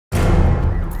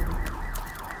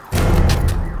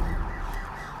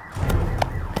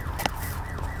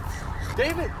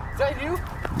David, is that you? I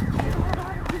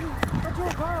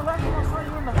drove by and left when I saw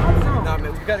you in the hot zone. Nah,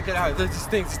 man, we gotta get out. These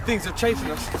things are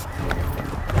chasing us.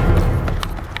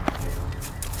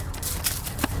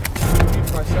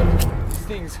 These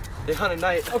things, they hunt at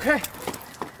night. Okay.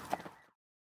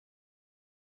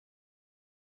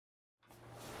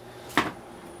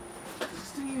 Does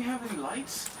this thing even have any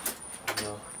lights?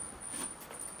 No.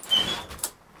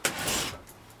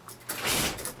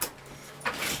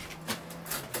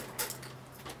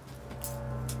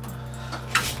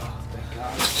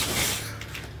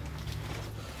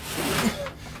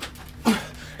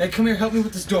 Hey, come here, help me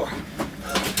with this door.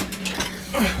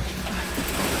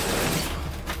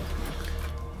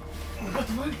 What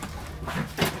the fuck?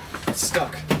 It's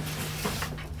stuck.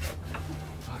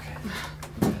 Okay.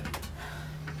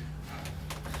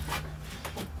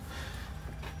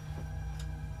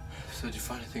 So did you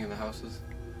find anything in the houses?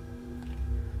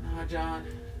 Nah, John.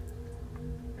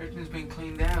 Everything's been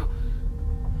cleaned out.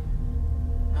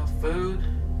 No food.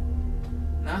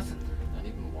 Nothing. Not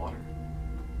even water.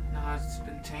 Nah, it's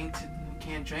been tainted. We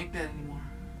can't drink that anymore.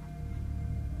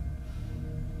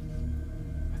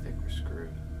 I think we're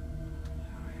screwed.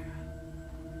 Oh, yeah.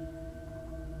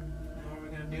 Now what are we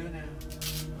gonna do now? I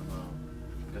don't know.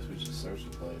 Guess we should search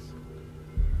the place.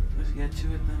 Let's get to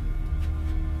it then.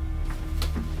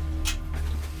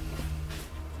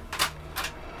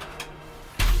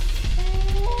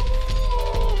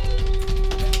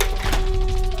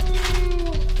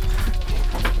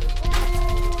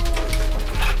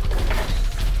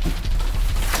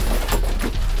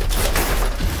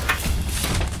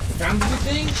 Found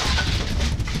anything? I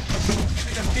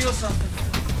think I feel something.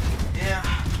 Yeah.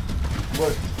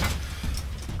 What?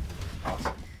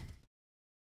 Awesome.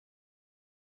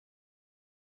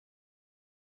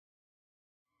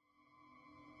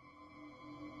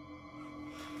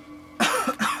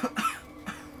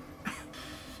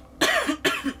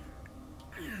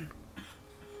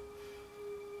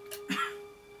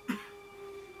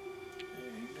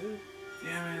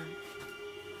 Yeah, man.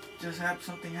 Just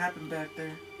something happened back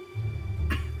there.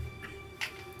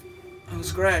 I was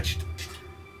scratched.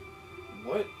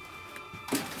 What?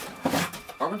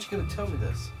 Why weren't you gonna tell me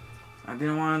this? I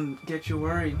didn't want to get you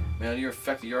worried. Man, you're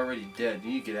infected. You're already dead.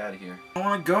 You need to get out of here. I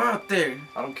want to go out there.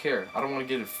 I don't care. I don't want to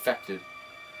get infected.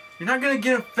 You're not going to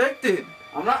get infected.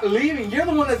 I'm not leaving. You're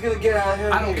the one that's going to get out of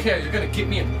here. I don't care. You're gonna get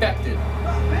me infected.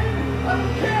 Oh, man, I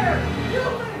don't care.